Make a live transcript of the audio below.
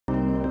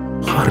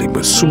හරිම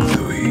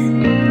සුමුදුයි.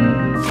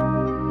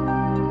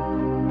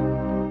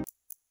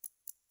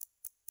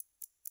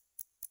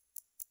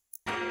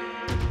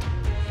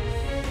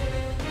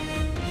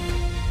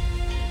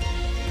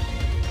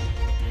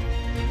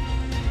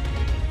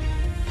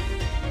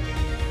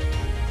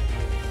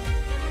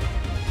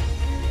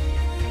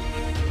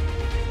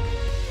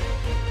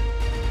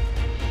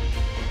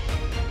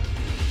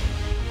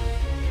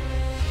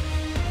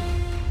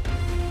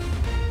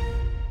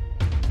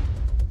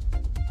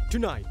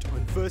 Tonight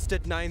on First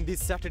at 9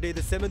 this Saturday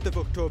the 7th of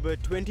October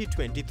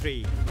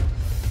 2023.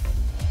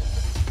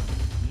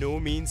 No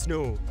means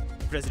no.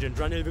 President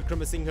Ranil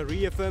Wickremesinghe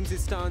reaffirms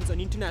his stance on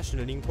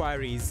international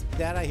inquiries.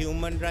 There are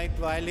human rights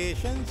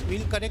violations,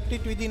 we'll correct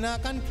it within our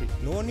country.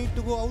 No need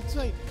to go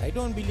outside. I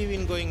don't believe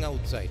in going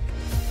outside.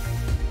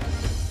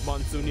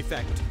 Monsoon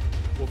effect.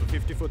 Over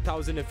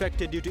 54,000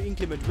 affected due to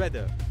inclement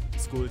weather.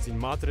 Schools in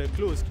Mathura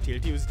closed till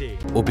Tuesday.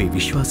 ඔබේ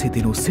විශ්වාසය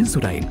දෙනු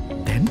සෙන්සුරයින්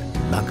දැන්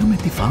ළඟම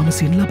ඇති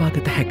ෆාමසියෙන්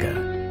ලබාගත හැක.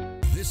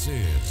 This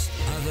is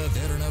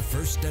AdaDerana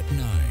First at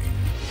 9.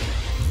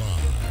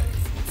 Live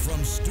from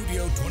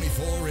Studio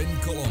 24 in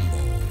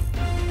Colombo.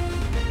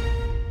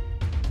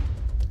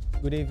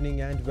 Good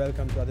evening and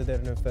welcome to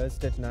AdaDerana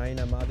First at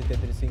 9. I'm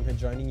AdaDerana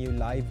joining you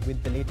live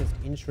with the latest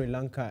in Sri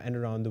Lanka and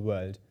around the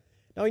world.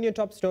 Now in your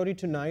top story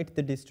tonight,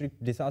 the District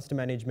Disaster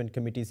Management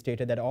Committee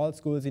stated that all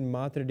schools in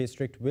Mathura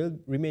district will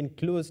remain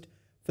closed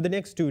for the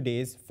next 2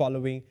 days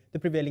following the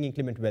prevailing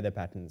inclement weather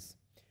patterns.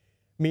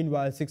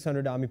 Meanwhile,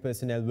 600 army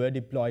personnel were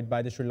deployed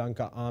by the Sri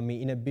Lanka Army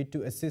in a bid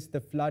to assist the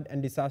flood and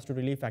disaster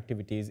relief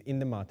activities in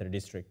the Mathura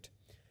district.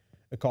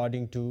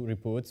 According to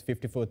reports,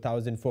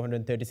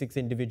 54,436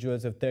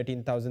 individuals of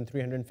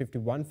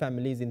 13,351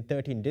 families in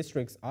 13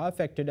 districts are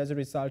affected as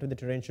a result of the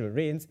torrential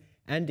rains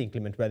and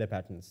inclement weather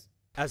patterns.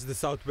 As the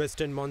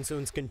southwestern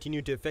monsoons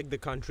continue to affect the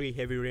country,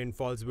 heavy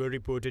rainfalls were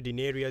reported in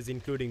areas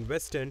including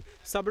western,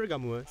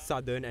 Sabaragamuwa,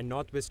 southern and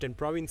northwestern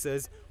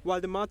provinces, while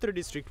the Mathura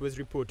district was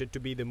reported to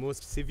be the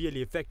most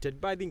severely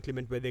affected by the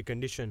inclement weather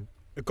condition.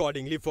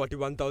 Accordingly,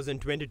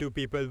 41,022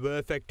 people were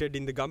affected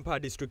in the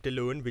Gampaha district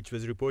alone, which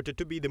was reported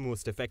to be the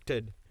most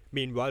affected.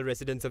 Meanwhile,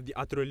 residents of the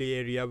Aturali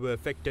area were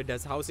affected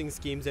as housing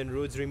schemes and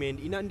roads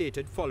remained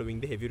inundated following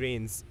the heavy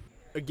rains.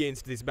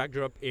 Against this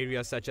backdrop,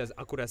 areas such as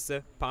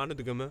Akurassa,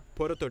 Panadugama,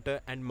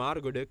 Porotota and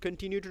Maragoda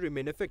continue to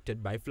remain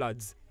affected by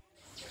floods.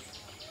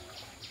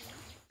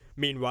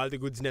 Meanwhile, the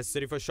goods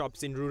necessary for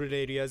shops in rural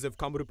areas of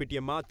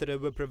Kamburupitiya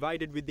Mathura were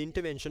provided with the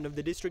intervention of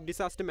the District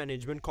Disaster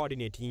Management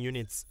Coordinating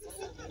Units.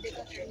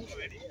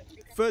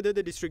 Further,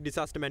 the District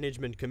Disaster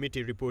Management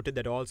Committee reported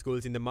that all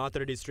schools in the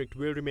Mathura district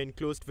will remain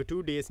closed for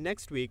 2 days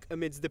next week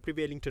amidst the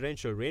prevailing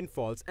torrential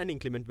rainfalls and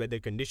inclement weather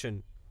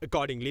condition.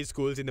 Accordingly,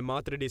 schools in the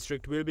Mathura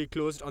district will be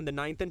closed on the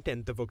 9th and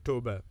 10th of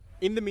October.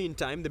 In the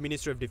meantime, the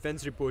Minister of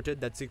Defence reported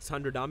that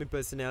 600 army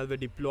personnel were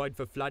deployed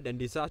for flood and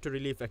disaster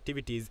relief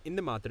activities in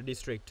the Mathura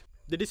district.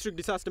 The District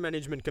Disaster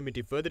Management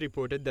Committee further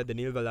reported that the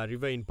Nilvala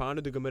River in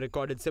Panadugama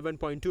recorded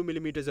 7.2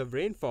 millimeters of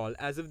rainfall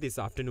as of this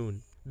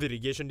afternoon. The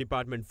Irrigation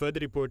Department further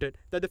reported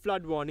that the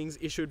flood warnings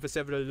issued for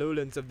several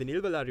lowlands of the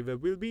Nilvala River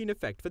will be in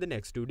effect for the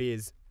next 2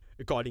 days.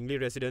 Accordingly,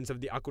 residents of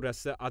the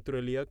Akurassa,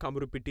 Athuraliya,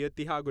 Kamburupitiya,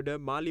 Tihagoda,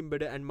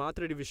 Malimbada and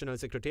Mathura divisional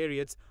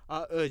secretariats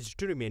are urged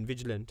to remain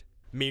vigilant.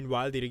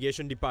 Meanwhile, the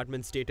Irrigation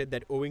Department stated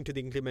that owing to the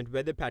inclement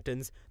weather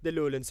patterns, the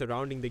lowlands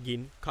surrounding the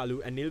Gin,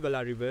 Kalu and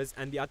Nilvala rivers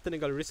and the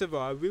Attanagal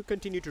reservoir will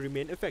continue to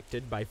remain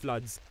affected by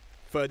floods.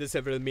 Further,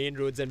 several main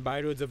roads and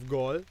byroads of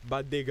Gaul,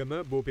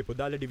 Baddegama,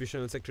 Bopepodala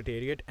Divisional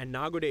Secretariat and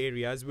Nagoda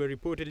areas were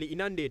reportedly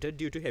inundated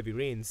due to heavy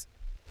rains.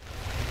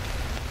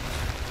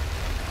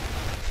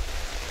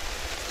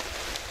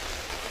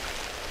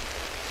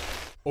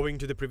 Owing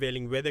to the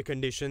prevailing weather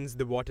conditions,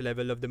 the water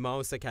level of the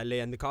Mausa-Kalle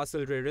and the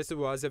Castlereagh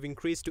reservoirs have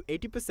increased to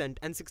 80%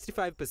 and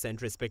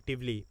 65%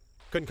 respectively.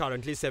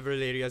 Concurrently,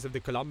 several areas of the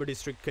Colombo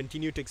district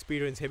continue to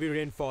experience heavy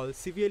rainfall,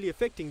 severely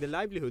affecting the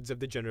livelihoods of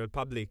the general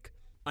public.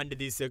 Under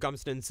these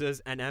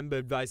circumstances, an amber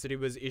advisory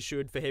was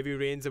issued for heavy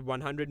rains of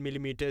 100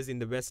 millimeters in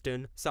the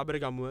western,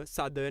 Sabaragamuwa,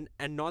 southern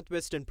and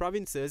northwestern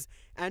provinces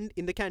and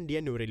in the Kandy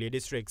and Nuwara Eliya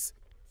districts.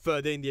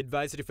 Further, in the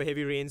advisory for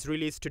heavy rains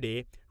released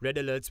today, red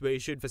alerts were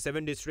issued for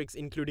 7 districts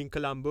including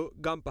Colombo,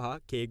 Gampaha,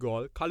 K.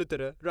 Gaul,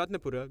 Kalutara,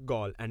 Ratnapura,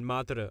 Gaul and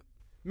Mathura.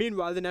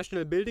 Meanwhile, the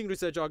National Building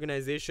Research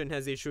Organisation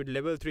has issued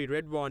Level 3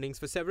 red warnings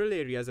for several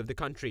areas of the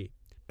country.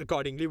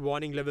 Accordingly,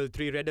 warning Level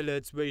 3 red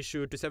alerts were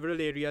issued to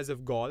several areas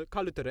of Gaul,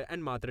 Kalutara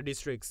and Mathura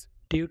districts.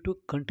 Due to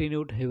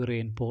continued heavy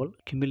rainfall,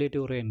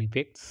 cumulative rain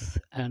effects,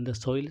 and the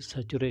soil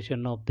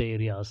saturation of the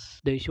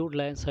areas, the issued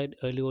landslide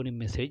early warning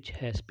message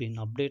has been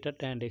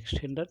updated and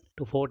extended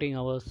to 14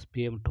 hours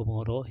PM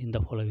tomorrow in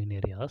the following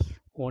areas: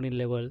 Warning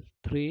level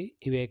 3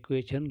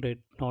 evacuation red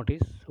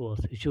notice was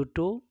issued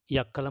to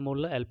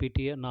Yakkalamulla,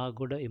 LPTA,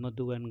 Nagoda,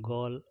 Imadu and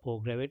Gaul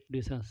for Gravette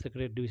Division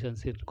Secretary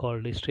Divisions in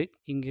Gaul District,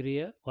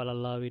 Ingiriya,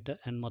 Valallavita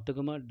and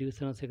Matagama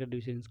Divisional Secretary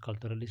Divisions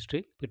Kaltara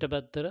District,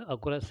 Pitabattara,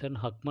 Akuras and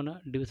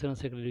Hakmana Divisional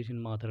Secretary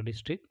Division Matara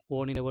District.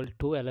 Warning level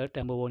 2 alert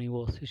amber warning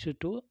was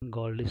issued to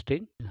Gaul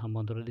District,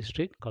 Hambantota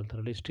District,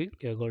 Kaltara District,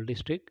 Gaul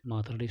District,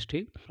 Matara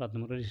District,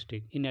 Ratnamura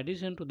District. In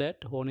addition to that,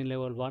 warning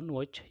level 1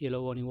 watch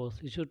yellow warning was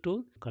issued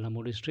to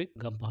Colombo District,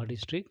 Gampaha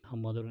District,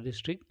 Hambantota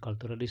District,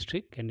 Kaltara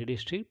District, Kandy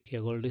District,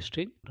 Gaul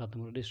District,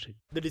 Ratnamura District.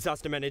 The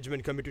Disaster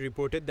Management Committee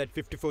reported that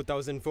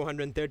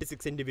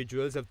 54,436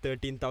 individuals of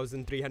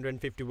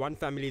 13,351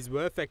 families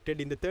were affected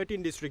in the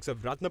 13 districts of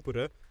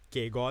Ratnapura,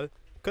 Gaul,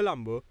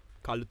 Colombo,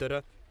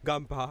 Kalutara,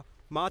 Gampaha,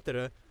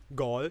 Matara,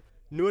 Gaul,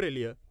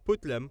 Nuwara,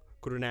 Puttalam,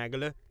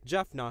 Kurunegala,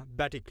 Jaffna,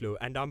 Batticaloa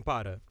and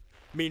Ampara.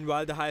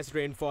 Meanwhile, the highest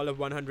rainfall of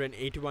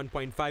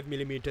 181.5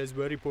 mm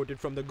were reported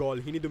from the Gaul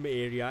Hinidume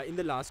area in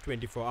the last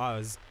 24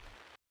 hours.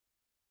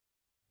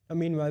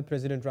 Meanwhile,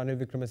 President Ranil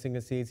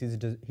Wickremesinghe says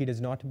he does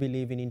not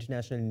believe in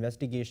international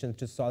investigations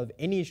to solve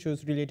any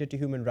issues related to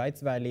human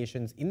rights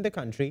violations in the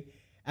country,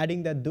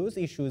 adding that those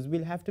issues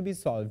will have to be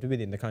solved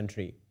within the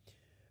country.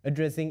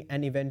 Addressing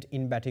an event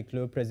in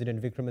Batticaloa,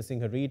 President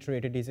Wickremesinghe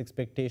reiterated his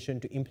expectation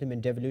to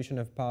implement devolution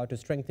of power to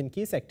strengthen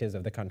key sectors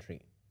of the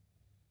country.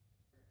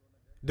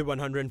 The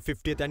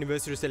 150th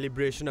anniversary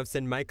celebration of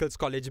St. Michael's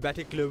College,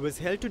 Batticaloa was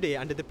held today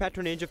under the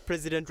patronage of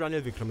President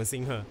Ranil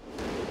Wickremesinghe.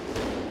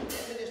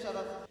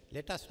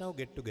 Let us now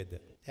get together.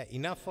 There are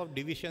enough of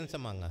divisions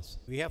among us.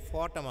 We have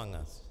fought among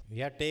us. We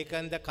have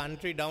taken the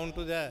country down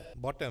to the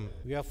bottom.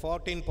 We have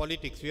fought in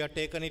politics. We have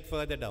taken it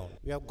further down.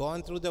 We have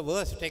gone through the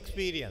worst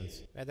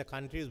experience where the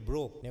country is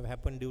broke. Never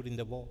happened during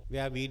the war.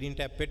 Where we didn't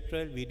have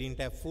petrol, we didn't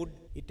have food.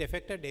 It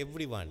affected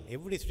everyone,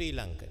 every Sri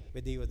Lankan,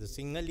 whether he was a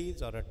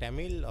Sinhalese or a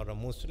Tamil or a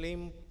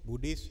Muslim,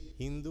 Buddhist,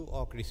 Hindu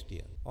or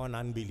Christian or an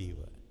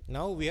unbeliever.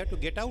 Now we have to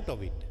get out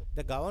of it.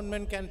 The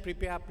government can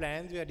prepare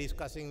plans. We are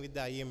discussing with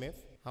the IMF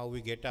how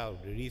we get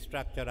out,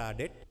 restructure our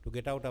debt to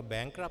get out of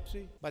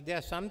bankruptcy. But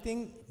there's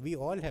something we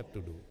all have to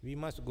do. We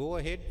must go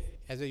ahead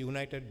as a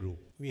united group.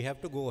 We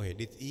have to go ahead.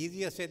 It's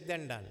easier said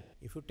than done.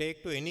 If you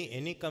take to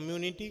any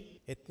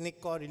community,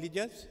 ethnic or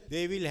religious,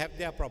 they will have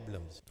their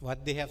problems,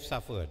 what they have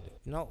suffered.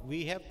 Now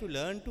we have to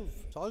learn to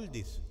solve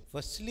this.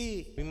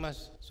 Firstly, we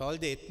must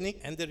solve the ethnic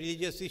and the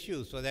religious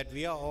issues so that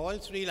we are all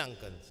Sri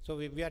Lankans. So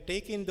we are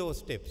taking those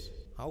steps.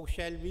 How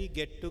shall we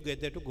get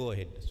together to go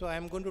ahead? So I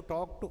am going to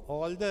talk to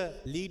all the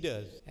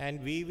leaders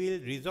and we will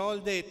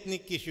resolve the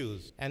ethnic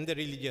issues and the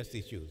religious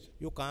issues.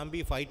 You can't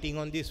be fighting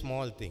on these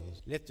small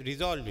things. Let's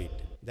resolve it.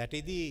 That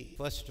is the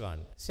first one.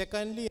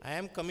 Secondly, I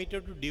am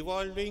committed to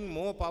devolving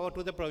more power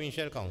to the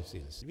provincial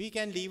councils. We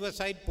can leave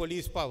aside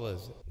police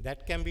powers.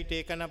 That can be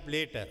taken up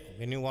later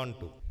when you want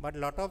to. But a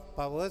lot of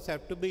powers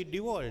have to be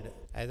devolved.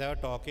 As I was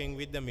talking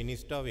with the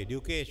Minister of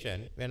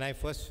Education, when I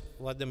first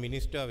was the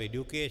Minister of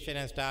Education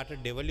and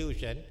started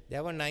devolution,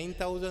 there were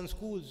 9,000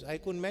 schools. I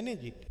couldn't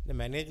manage it. The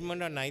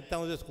management of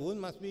 9,000 schools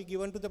must be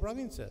given to the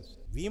provinces.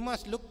 We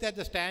must look that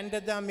the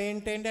standards are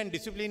maintained and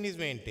discipline is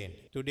maintained.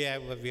 Today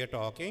we are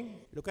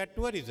talking, look at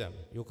tourism.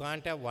 You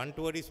can't have one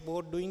tourist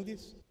board doing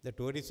this. The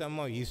tourism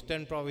of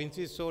eastern province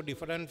is so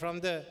different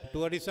from the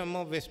tourism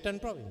of western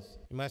province.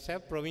 You must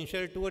have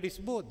provincial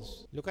tourist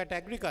boards. Look at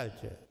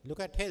agriculture. Look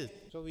at health.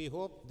 So we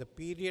hope the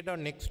period of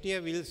next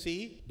year will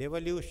see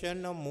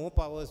devolution of more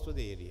powers to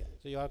the area.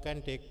 So you all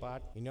can take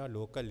part in your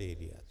local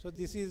area. So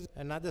this is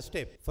another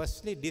step.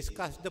 Firstly,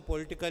 discuss the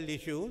political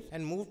issues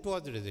and move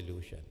towards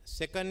resolution.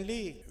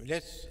 Secondly,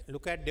 let's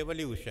look at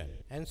devolution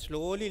and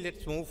slowly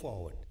let's move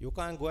forward. You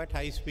can't go at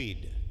high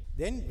speed.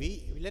 Then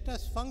let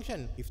us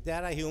function. If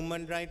there are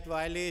human rights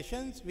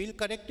violations, we'll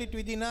correct it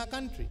within our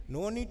country.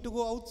 No need to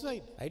go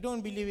outside. I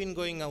don't believe in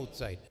going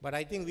outside. But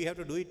I think we have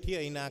to do it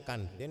here in our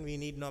country. Then we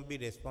need not be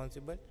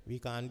responsible. We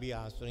can't be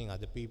answering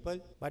other people.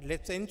 But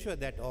let's ensure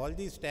that all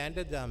these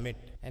standards are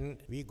met and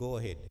we go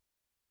ahead.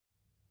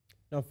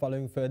 Now,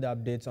 following further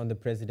updates on the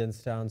President's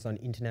stance on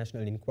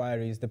international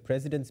inquiries, the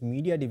President's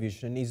media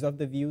division is of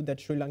the view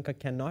that Sri Lanka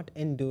cannot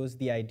endorse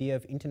the idea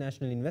of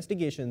international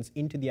investigations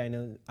into the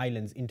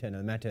island's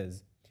internal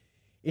matters.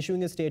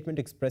 Issuing a statement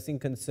expressing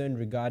concern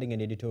regarding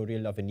an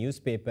editorial of a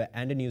newspaper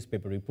and a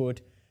newspaper report,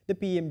 the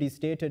PMD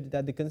stated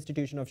that the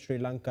Constitution of Sri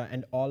Lanka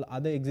and all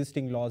other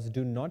existing laws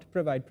do not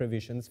provide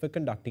provisions for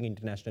conducting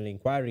international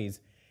inquiries,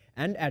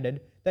 and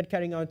added that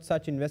carrying out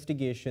such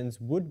investigations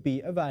would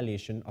be a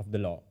violation of the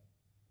law.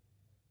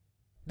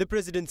 The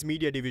President's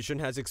media division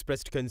has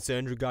expressed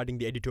concern regarding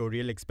the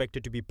editorial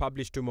expected to be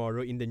published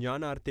tomorrow in the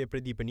Jnanartha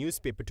Pradeepa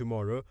newspaper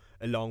tomorrow,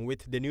 along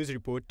with the news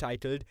report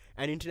titled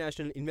 "An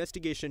International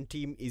Investigation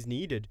Team is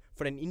Needed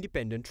for an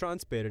Independent,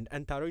 Transparent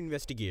and Thorough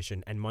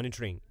Investigation and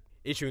Monitoring."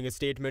 Issuing a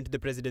statement, the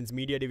President's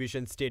media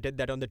division stated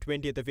that on the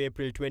 20th of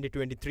April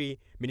 2023,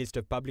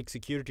 Minister of Public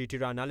Security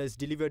Derana English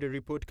delivered a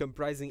report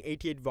comprising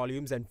 88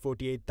 volumes and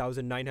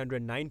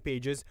 48,909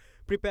 pages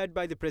prepared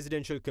by the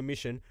Presidential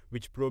Commission,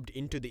 which probed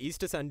into the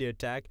Easter Sunday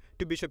attack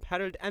to Bishop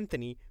Harold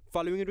Anthony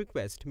following a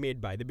request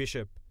made by the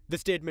Bishop. The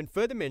statement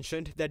further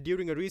mentioned that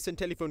during a recent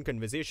telephone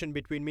conversation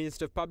between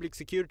Minister of Public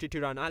Security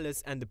Derana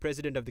English and the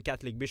President of the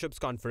Catholic Bishops'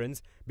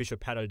 Conference,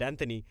 Bishop Harold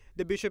Anthony,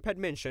 the bishop had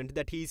mentioned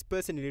that he is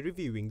personally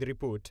reviewing the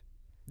report.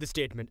 The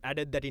statement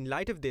added that in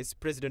light of this,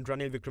 President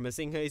Ranil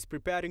Wickremesinghe is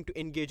preparing to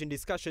engage in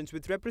discussions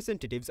with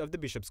representatives of the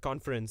Bishops'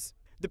 Conference.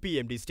 The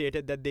PMD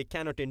stated that they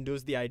cannot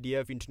endorse the idea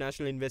of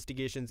international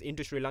investigations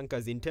into Sri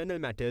Lanka's internal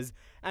matters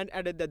and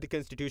added that the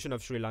Constitution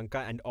of Sri Lanka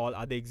and all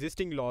other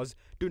existing laws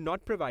do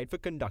not provide for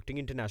conducting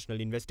international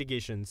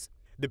investigations.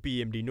 The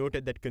PMD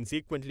noted that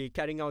consequently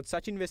carrying out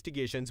such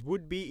investigations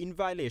would be in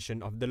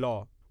violation of the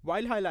law.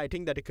 While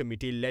highlighting that a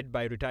committee led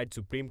by retired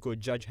Supreme Court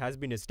judge has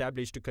been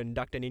established to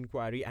conduct an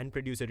inquiry and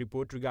produce a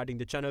report regarding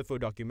the Channel 4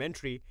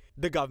 documentary,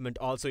 the government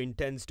also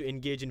intends to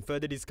engage in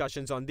further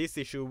discussions on this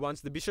issue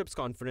once the Bishops'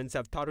 Conference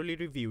have thoroughly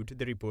reviewed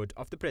the report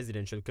of the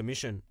Presidential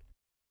Commission.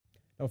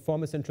 Now,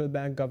 former Central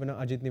Bank Governor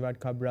Ajit Niwad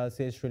Cabral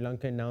says Sri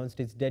Lanka announced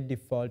its debt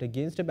default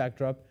against a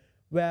backdrop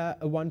where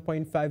a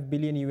 $1.5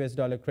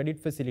 billion credit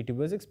facility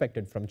was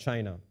expected from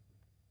China.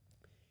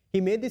 He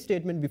made this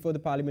statement before the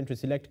Parliamentary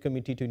Select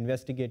Committee to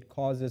investigate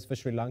causes for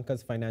Sri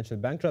Lanka's financial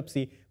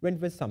bankruptcy when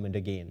it was summoned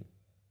again.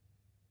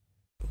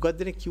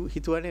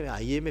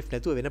 IMF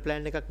නැතුව වෙන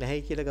plan එකක් නැහැ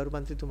කියලා ගරු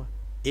මන්ත්‍රීතුමා.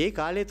 ඒ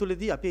කාලය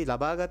තුලදී අපි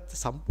ලබාගත්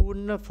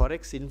සම්පූර්ණ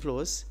forex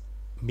inflows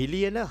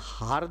මිලියන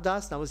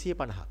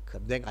 4950ක්.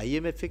 දැන්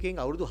IMF එකෙන්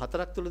අවුරුදු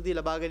 4ක් තුලදී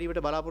ලබා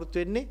ගැනීමට බලාපොරොත්තු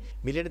වෙන්නේ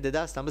මිලියන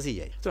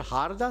 2900යි. ඒතර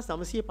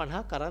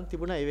 4950ක් අරන්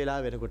තිබුණා ඒ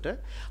වෙලාව වෙනකොට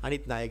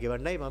අනිත් ණය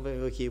ගෙවන්නයි මම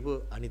ඔය කියපු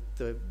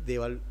අනිත්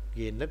දේවල්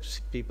ගේන්න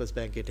People's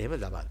Bank එකට එහෙම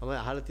ලබා. මම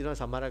අහලා තියෙනවා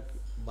සමහරක්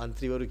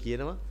മന്ത്രിවරු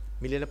කියනවා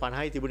මිලියන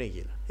 50යි තිබුණේ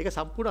කියලා. ඒක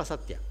සම්පූර්ණ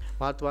අසත්‍යයක්.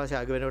 මාර්තු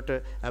මාසයේ අග වෙනකොට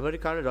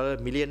ඇමරිකානු ඩොලර්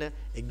මිලියන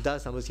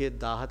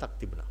 1917ක්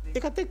තිබුණා.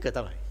 ඒකත් එක්ක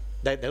තමයි.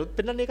 දැනුත්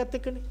පෙන්නන්නේ ඒකත්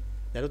එක්කනේ.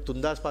 දැනුත්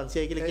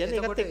 3500යි කියලා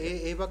කියන්නේ ඒකත් එක්ක.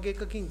 ඒ වගේ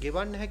එකකින්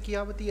ගෙවන්න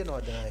හැකියාව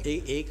තියනවද නැහැ?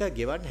 ඒක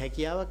ගෙවන්න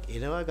හැකියාවක්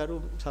එනවා ගරු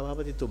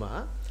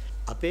සභාපතිතුමා.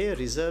 අපේ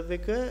රිසර්ව්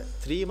එක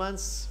 3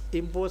 months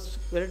import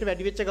වලට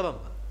වැඩි වෙච්ච ගමන්.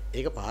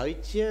 ඒක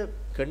පාවිච්චිය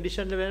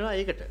කන්ඩිෂන් වෙනවා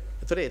ඒකට.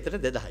 ඒතර එතන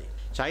 2000යි.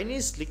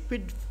 Chinese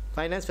liquid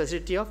finance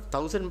facility of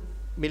 1000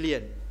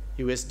 million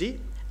USD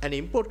and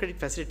import credit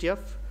facility of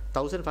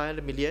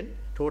 1500 million,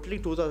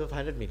 totaling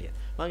 2500 million.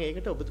 මම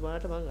ඒකට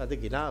ඔබතුමාට මම අද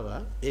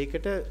ගෙනාවා.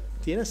 ඒකට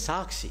තියෙන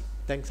සාක්ෂි.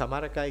 දැන්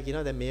සමහරක් අය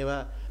කියනවා දැන් මේවා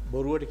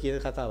බොරුවට කියන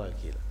කතාවල්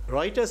කියලා.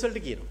 Reuters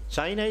වලට කියනවා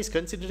China is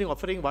considering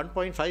offering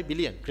 1.5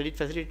 billion credit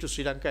facility to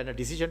Sri Lanka and a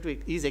decision to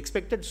is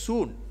expected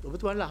soon.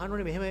 ඔබතුමාලා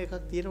අහනෝනේ මෙහෙම එකක්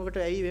තියෙනකොට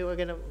ඇයි මේවා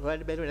ගැන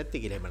හොයන්න බැරුවේ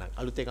නැත්තේ කියලා එහෙමනම්.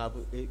 අලුතෙන්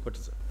ආපු ඒ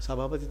කොටස.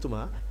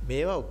 සභාපතිතුමා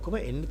මේවා ඔක්කොම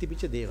එන්න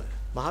තිබිච්ච දේවල්.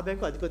 මහා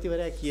බැංකුව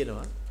අධිපතිවරයා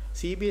කියනවා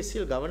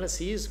CBSL governor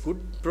sees good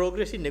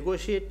progress in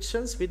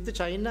negotiations with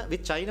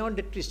China on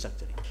debt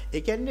restructuring. ඒ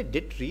කියන්නේ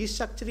debt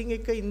restructuring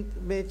එක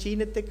මේ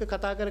චීනෙත් එක්ක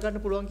කතා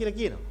කරගන්න පුළුවන් කියලා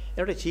කියනවා.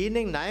 ඒකට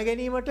චීනෙන් ණය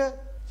ගැනීමට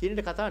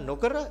චීනෙට කතා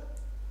නොකර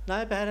ණය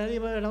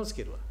පැහැරීම announce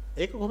කෙරුවා.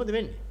 ඒක කොහොමද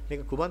වෙන්නේ?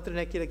 මේක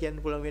කුමන්ත්‍රණයක් කියලා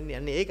කියන්න පුළුවන් වෙන්නේ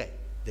යන්නේ ඒකයි.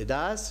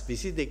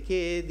 2022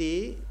 දී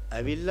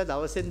ඇවිල්ලා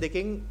දවසෙන්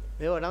දෙකෙන්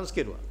මේව announce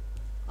කෙරුවා.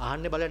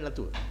 අහන්නේ බලන්න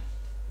නැතුව.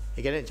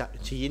 ඒ කියන්නේ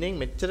චීනෙන්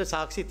මෙච්චර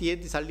සාක්ෂි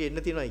තියෙද්දි සල්ලි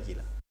එන්න තියෙනවායි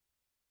කියලා.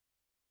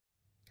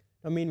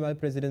 Now, meanwhile,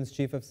 President's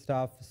Chief of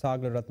Staff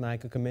Sagla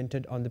Ratnayaka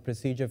commented on the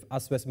procedure of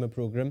Aswasma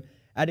program,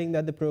 adding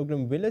that the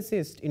program will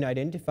assist in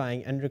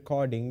identifying and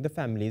recording the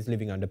families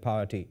living under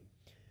poverty.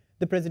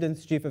 The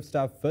President's Chief of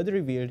Staff further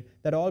revealed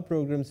that all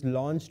programs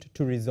launched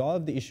to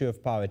resolve the issue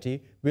of poverty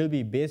will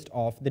be based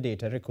off the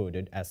data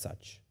recorded as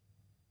such.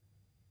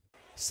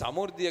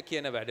 සමෘද්ධිය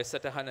කියන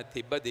වැඩසටහන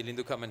තිබ්බ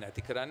දිලිඳුකම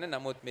නැති කරන්න.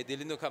 නමුත් මේ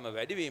දිලිඳුකම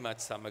වැඩිවීමත්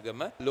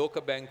සමගම ලෝක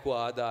බැංකුව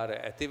ආධාර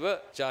ඇතිව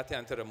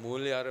ජාත්‍යන්තර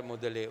මූල්‍ය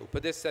අරමුදලේ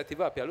උපදෙස්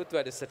ඇතිව අපි අලුත්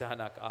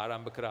වැඩසටහනක්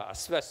ආරම්භ කරා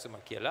අස්වැස්සම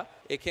කියලා.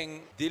 එකෙන්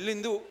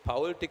දිලිඳු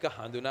පවුල් ටික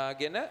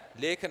හඳුනාගෙන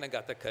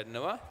ලේඛනගත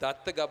කරනවා,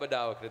 දත්ත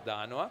ගබඩාවකට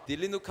දානවා.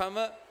 දිලිඳුකම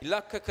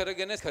ඉලක්ක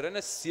කරගෙන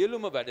කරන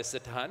සියලුම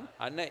වැඩසටහන්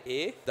අන්න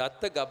ඒ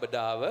දත්ත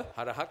ගබඩාව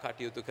හරහා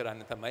කටයුතු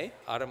කරන්න තමයි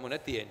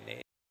අරමුණ තියෙන්නේ.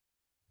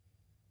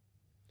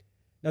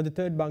 Now, the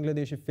third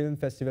Bangladeshi Film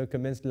Festival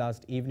commenced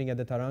last evening at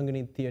the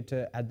Tarangani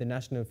Theatre at the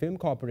National Film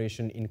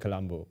Corporation in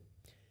Colombo.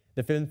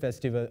 The film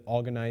festival,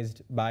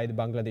 organized by the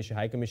Bangladeshi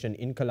High Commission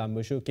in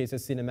Colombo,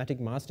 showcases cinematic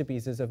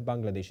masterpieces of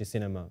Bangladeshi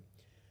cinema.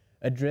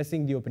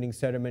 Addressing the opening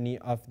ceremony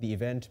of the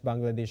event,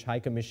 Bangladesh High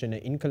Commissioner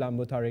in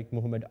Colombo, Tariq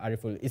Muhammad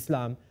Ariful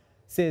Islam,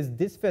 says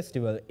this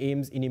festival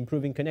aims in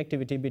improving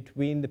connectivity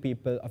between the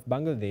people of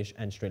Bangladesh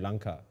and Sri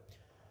Lanka.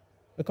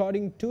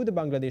 According to the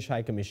Bangladesh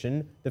High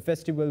Commission, the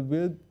festival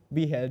will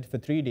be held for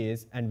 3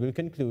 days and will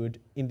conclude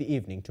in the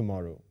evening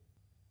tomorrow.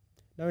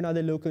 Now, in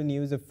other local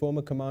news, a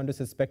former commando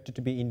suspected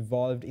to be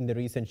involved in the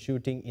recent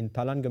shooting in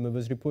Talangama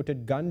was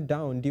reported gunned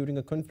down during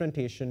a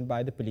confrontation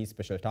by the police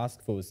special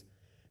task force.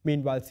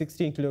 Meanwhile,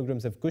 16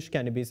 kilograms of kush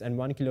cannabis and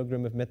 1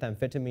 kilogram of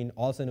methamphetamine,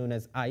 also known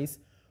as ice,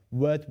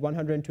 worth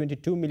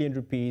 122 million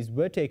rupees,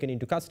 were taken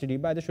into custody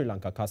by the Sri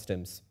Lanka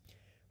Customs.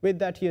 With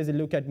that, here's a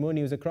look at more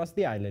news across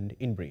the island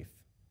in brief.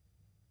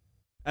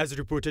 As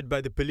reported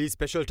by the Police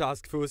Special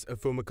Task Force, a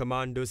former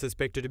commando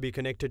suspected to be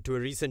connected to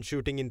a recent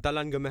shooting in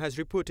Talangama has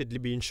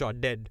reportedly been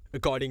shot dead.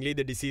 Accordingly,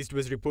 the deceased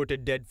was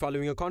reported dead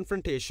following a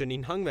confrontation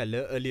in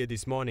Hangwella earlier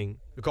this morning.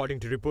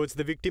 According to reports,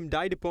 the victim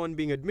died upon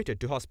being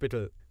admitted to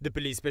hospital. The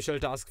Police Special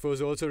Task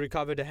Force also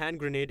recovered a hand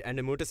grenade and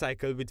a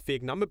motorcycle with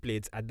fake number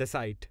plates at the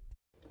site.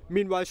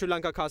 Meanwhile, Sri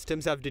Lanka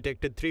Customs have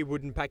detected 3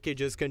 wooden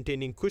packages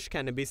containing kush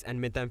cannabis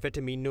and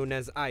methamphetamine known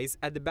as ice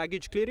at the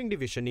baggage clearing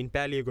division in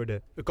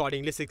Paliyagoda.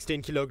 Accordingly,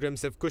 16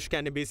 kilograms of kush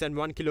cannabis and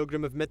 1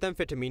 kilogram of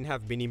methamphetamine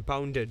have been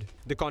impounded.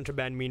 The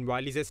contraband,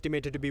 meanwhile, is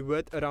estimated to be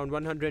worth around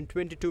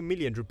 122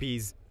 million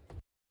rupees.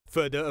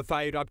 Further, a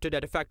fire erupted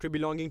at a factory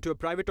belonging to a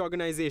private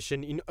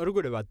organization in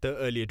Arugodavatta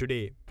earlier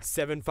today.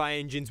 7 fire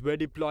engines were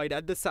deployed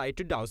at the site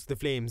to douse the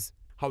flames.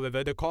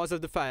 However, the cause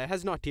of the fire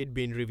has not yet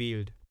been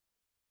revealed.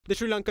 The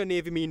Sri Lanka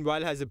Navy,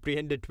 meanwhile, has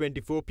apprehended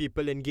 24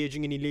 people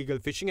engaging in illegal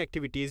fishing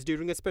activities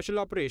during a special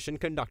operation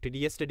conducted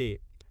yesterday.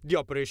 The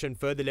operation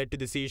further led to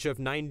the seizure of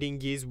 9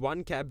 dinghies,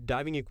 1 cab,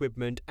 diving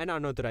equipment and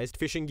unauthorized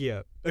fishing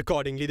gear.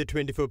 Accordingly, the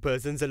 24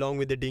 persons along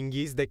with the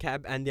dinghies, the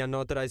cab and the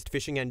unauthorized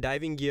fishing and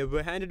diving gear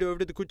were handed over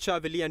to the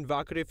Kuchaveli and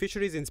Vakare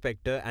Fisheries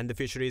Inspector and the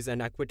Fisheries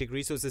and Aquatic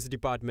Resources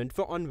Department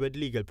for onward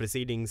legal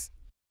proceedings.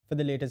 For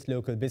the latest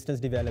local business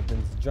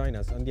developments, join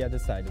us on the other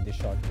side of the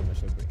short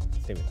commercial break.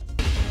 Stay with us.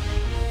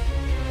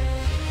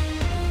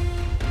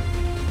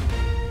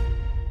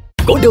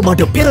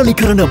 ගොඩමඩ පෙරලි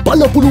කරන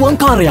බලපුළුවන්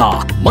කාරයා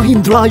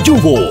මහින්ද්‍රා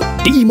යුවෝ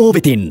ටීමෝ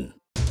වෙතින්.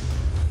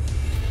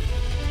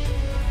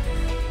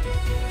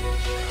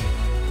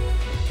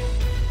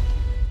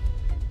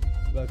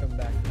 Welcome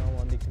back. Now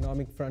on the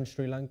economic front,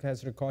 Sri Lanka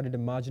has recorded a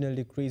marginal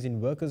decrease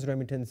in workers'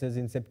 remittances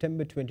in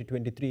September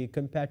 2023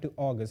 compared to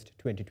August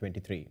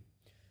 2023.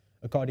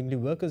 Accordingly,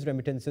 workers'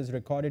 remittances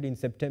recorded in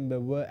September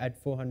were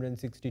at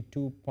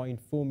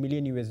 $462.4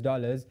 million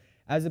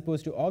as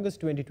opposed to August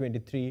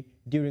 2023,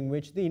 during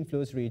which the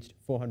inflows reached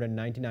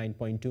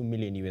 $499.2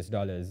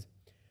 million.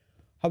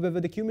 However,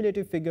 the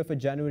cumulative figure for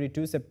January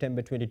to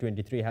September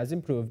 2023 has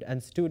improved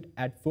and stood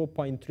at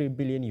 $4.3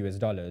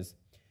 billion.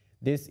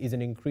 This is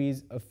an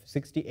increase of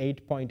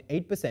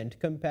 68.8%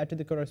 compared to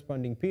the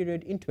corresponding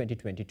period in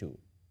 2022.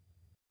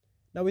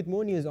 Now, with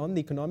more news on the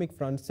economic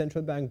front,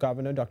 Central Bank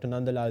Governor Dr.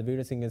 Nandalal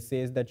Veerasinghe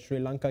says that Sri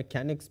Lanka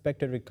can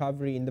expect a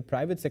recovery in the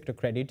private sector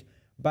credit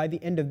by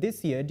the end of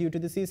this year due to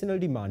the seasonal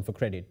demand for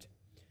credit.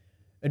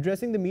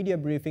 Addressing the media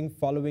briefing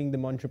following the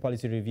monetary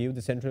policy review,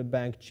 the central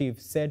bank chief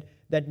said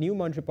that new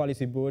monetary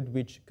policy board,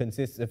 which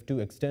consists of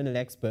 2 external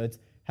experts,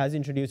 has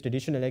introduced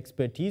additional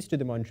expertise to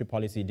the monetary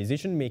policy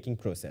decision-making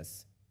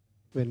process.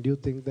 When do you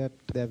think that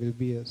there will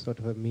be a sort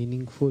of a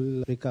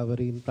meaningful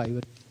recovery in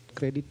private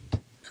credit?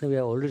 So we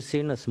have already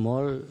seen a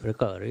small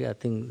recovery. I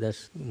think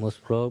that's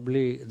most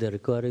probably the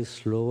recovery is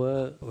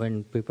slower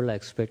when people are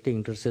expecting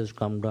interest rates to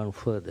come down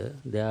further.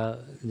 The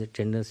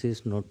tendency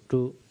is not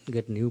to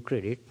get new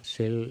credit,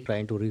 still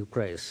trying to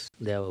reprice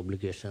their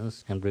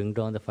obligations and bring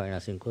down the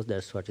financing cost.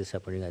 That's what is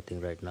happening, I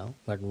think, right now.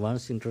 But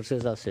once interest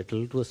rates are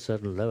settled to a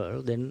certain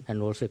level, then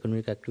and also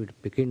economic activity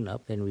picking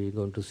up, then we're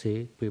going to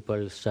see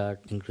people start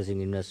increasing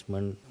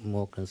investment,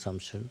 more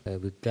consumption.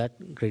 With that,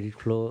 credit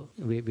flow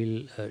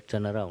will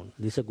turn around.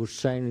 This is a good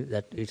sign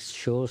that it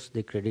shows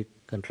the credit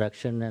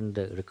contraction and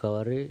the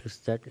recovery is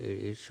that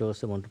it shows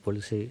the monetary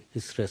policy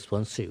is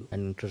responsive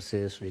and interest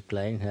rates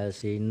decline has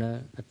seen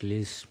at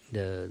least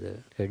the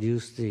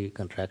reduce the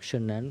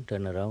contraction and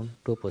turn around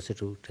to a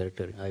positive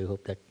territory. I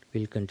hope that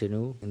will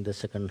continue in the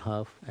second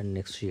half and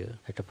next year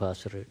at a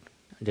faster rate.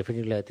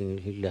 Definitely, I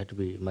think it will have to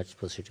be much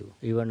positive.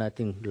 Even I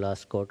think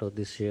last quarter of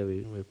this year,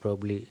 we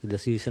probably, the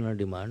seasonal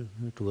demand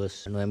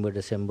towards November,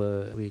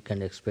 December, we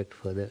can expect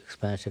further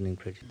expansion in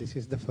credit. This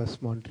is the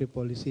first monetary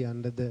policy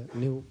under the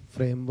new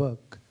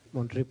framework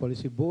monetary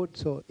policy board.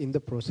 So in the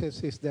process,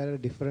 is there a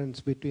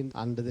difference between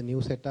under the new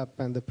setup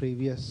and the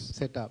previous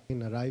setup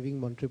in arriving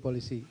monetary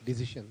policy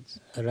decisions?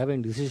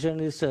 Arriving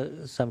decision is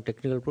some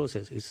technical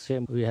process. It's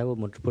same. We have a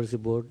monetary policy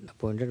board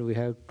appointed. We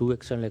have 2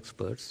 external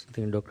experts. I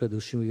think Dr.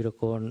 Dushim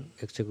Virakon,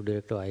 Executive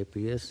Director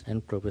IPS,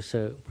 and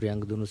Professor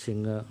Priyanka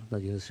Dunusingha, the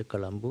University of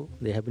Colombo.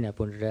 They have been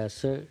appointed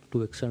as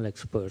 2 external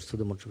experts to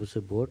the monetary policy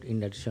board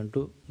in addition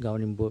to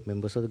governing board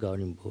members of the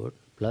governing board.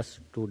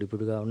 Plus 2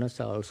 deputy governors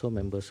are also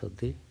members of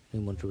the new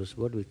monetary policy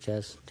board, which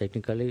has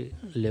technically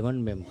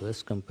 11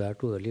 members compared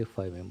to earlier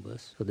 5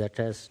 members. So that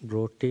has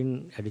brought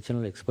in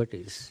additional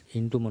expertise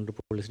into monetary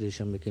policy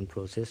decision-making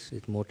process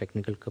with more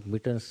technical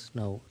competence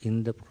now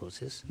in the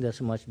process.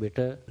 There's a much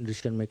better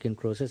decision-making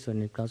process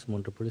when it comes to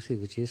monetary policy,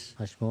 which is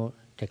much more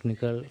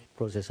technical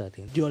process, I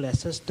think. You will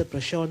assess the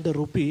pressure on the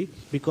rupee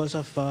because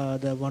of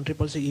the monetary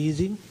policy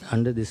easing?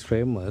 Under this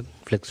framework,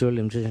 flexible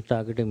inflation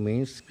targeting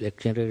means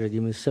exchange rate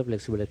regime is a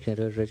flexible exchange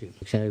rate regime.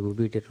 Exchange rate will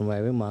be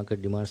determined by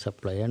market demand,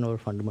 supply and all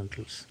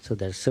fundamentals. So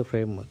that's the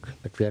framework.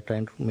 But we are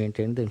trying to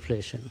maintain the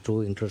inflation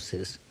through interest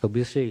rates.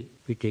 Obviously,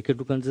 We take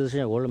into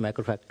consideration all the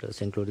macro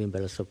factors, including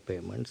balance of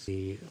payments,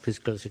 the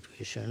fiscal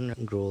situation,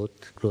 growth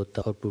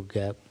output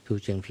gap,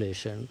 future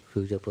inflation,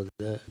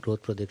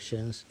 growth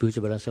projections,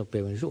 future balance of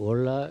payments.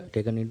 All are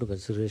taken into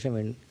consideration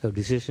when a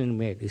decision is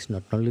made. It's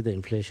not only the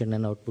inflation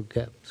and output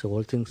gap. So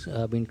all things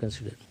are being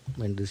considered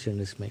when decision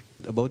is made.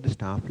 About the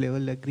staff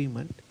level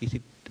agreement,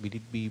 will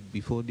it be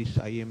before this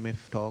IMF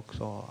talks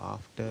or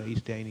after?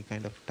 Is there any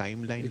kind of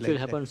timeline? It will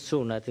happen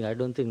soon. I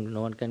don't think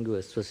no one can give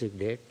a specific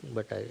date,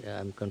 but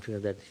I'm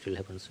confident that it will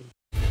happen soon.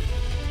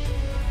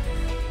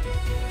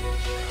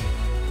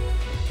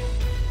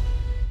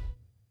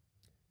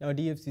 Now,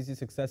 DFCC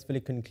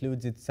successfully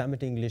concludes its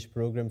Summit English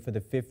program for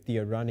the 5th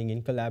year running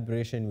in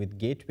collaboration with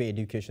Gateway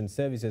Education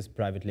Services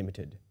Private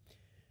Limited.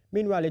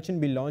 Meanwhile,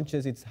 HNB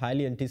launches its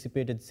highly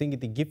anticipated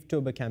Singiti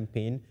Giftober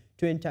campaign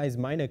to entice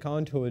minor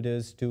account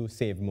holders to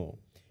save more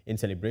in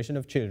celebration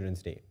of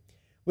Children's Day.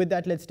 With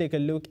that, let's take a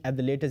look at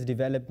the latest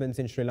developments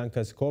in Sri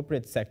Lanka's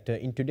corporate sector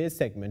in today's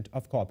segment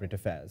of Corporate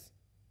Affairs.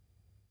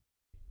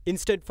 In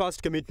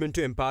steadfast commitment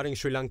to empowering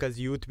Sri Lanka's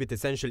youth with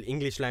essential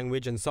English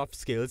language and soft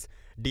skills,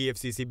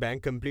 DFCC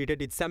Bank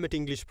completed its Summit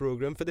English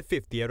program for the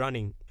 5th year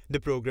running.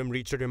 The program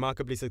reached a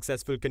remarkably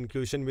successful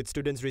conclusion with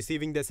students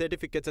receiving their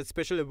certificates at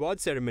special award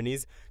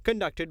ceremonies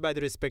conducted by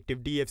the respective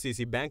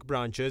DFCC Bank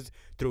branches,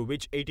 through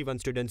which 81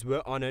 students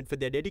were honoured for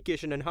their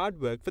dedication and hard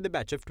work for the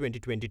batch of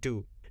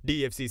 2022.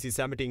 DFCC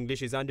Summit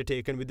English is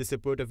undertaken with the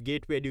support of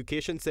Gateway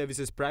Education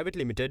Services Private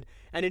Limited,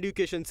 an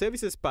education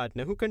services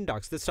partner who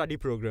conducts the study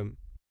program.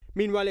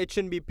 Meanwhile,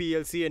 HNB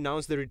PLC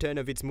announced the return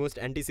of its most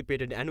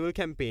anticipated annual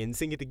campaign,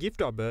 Singiti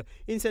Giftober,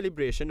 in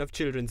celebration of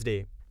Children's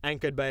Day.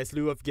 Anchored by a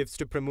slew of gifts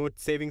to promote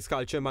savings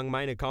culture among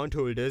minor account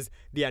holders,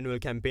 the annual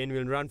campaign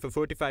will run for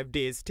 45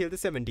 days till the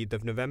 17th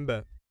of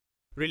November.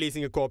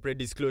 Releasing a corporate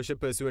disclosure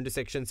pursuant to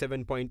Section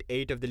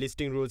 7.8 of the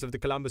listing rules of the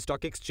Colombo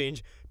Stock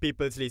Exchange,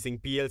 People's Leasing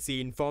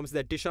PLC informs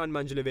that Tishan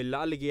Manjula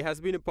Vellalage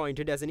has been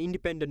appointed as an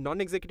independent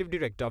non-executive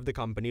director of the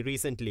company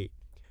recently.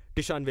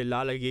 Tishan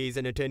Vellalage is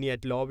an attorney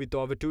at law with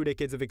over 2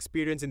 decades of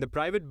experience in the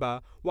private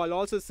bar, while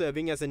also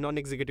serving as a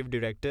non-executive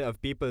director of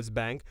People's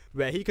Bank,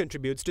 where he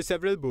contributes to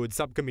several board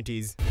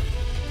subcommittees.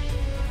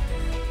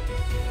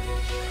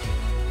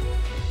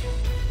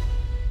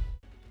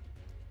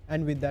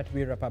 And with that,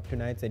 we wrap up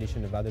tonight's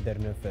edition of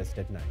AdaDerana First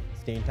at 9.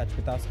 Stay in touch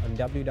with us on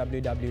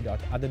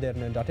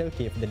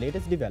www.adaderana.lk for the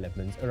latest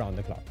developments around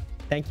the clock.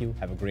 Thank you.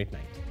 Have a great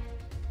night.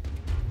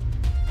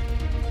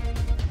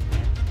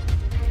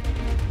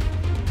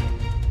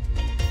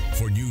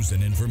 For news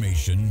and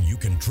information you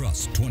can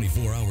trust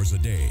 24 hours a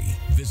day,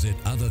 visit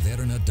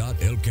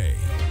AdaDerana.lk.